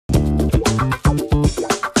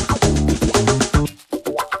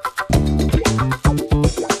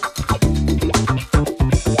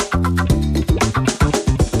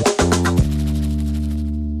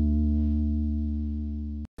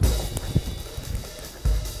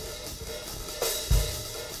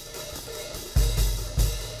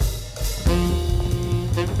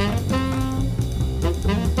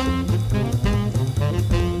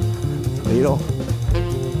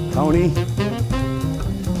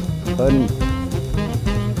3. Puddin'.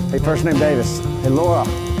 Hey, first name Davis. Hey, Laura.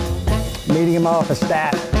 Meeting him off a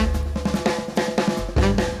stat.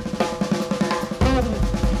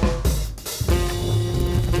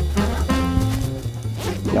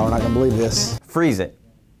 Y'all are not gonna believe this. Freeze it.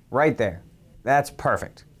 Right there. That's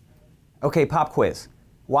perfect. Okay, pop quiz.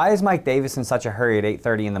 Why is Mike Davis in such a hurry at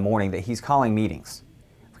 8:30 in the morning that he's calling meetings?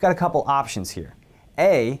 We've got a couple options here.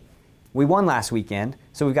 A, we won last weekend,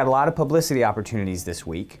 so we've got a lot of publicity opportunities this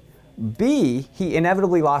week. B, he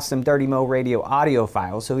inevitably lost some Dirty Mo Radio audio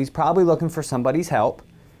files, so he's probably looking for somebody's help.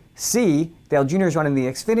 C, Dale Jr. is running the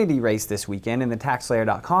Xfinity race this weekend in the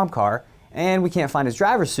TaxSlayer.com car, and we can't find his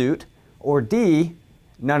driver's suit. Or D,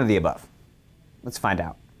 none of the above. Let's find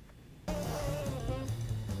out.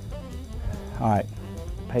 All right,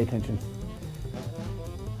 pay attention.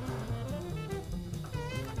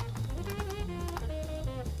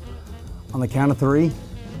 On the count of 3,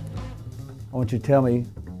 I want you to tell me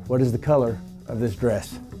what is the color of this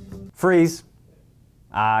dress. Freeze.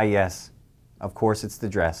 Ah, yes. Of course it's the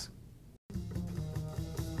dress.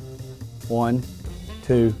 1,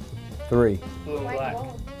 2, 3. Blue and black.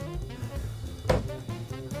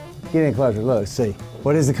 Get in closer, look, see.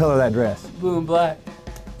 What is the color of that dress? Blue and black.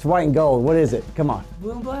 It's white and gold, what is it? Come on.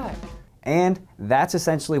 Blue and black. And that's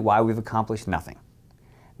essentially why we've accomplished nothing.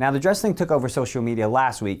 Now, the dress thing took over social media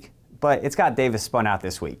last week, but it's got Davis spun out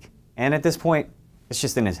this week. And at this point, it's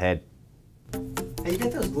just in his head. Hey, you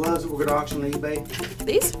got those gloves that we're gonna auction on eBay?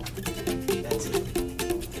 These? That's it.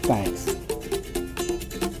 Thanks.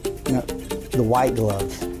 No, the white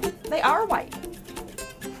gloves. They are white.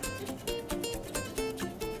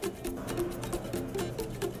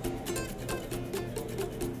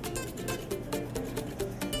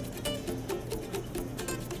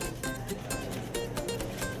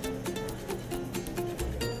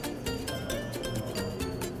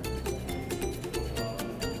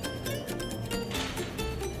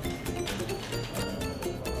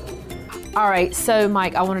 All right, so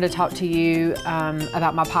Mike, I wanted to talk to you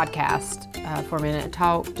about my podcast for a minute.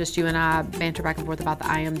 Talk, just you and I, banter back and forth about the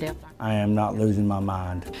I Am Dale. I am not losing my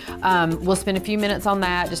mind. We'll spend a few minutes on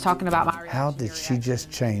that, just talking about my... How did she just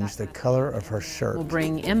change the color of her shirt? We'll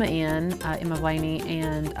bring Emma in, Emma Blaney,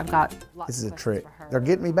 and I've got lots This is of a questions trick. for her. They're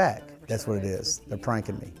getting me back. That's what it is. They're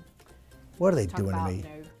pranking me. What are they Talk doing to about, me?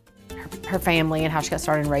 you know, her family and how she got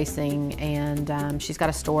started in racing, and she's got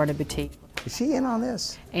a store and a boutique. Is she in on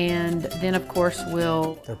this? And then, of course,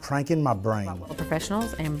 we'll They're pranking my brain. the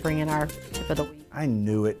professionals and bring in our tip of the week. I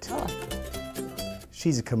knew it. Oh,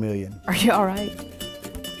 She's a chameleon. are you all right?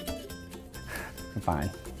 I'm fine.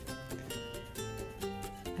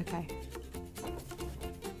 Okay.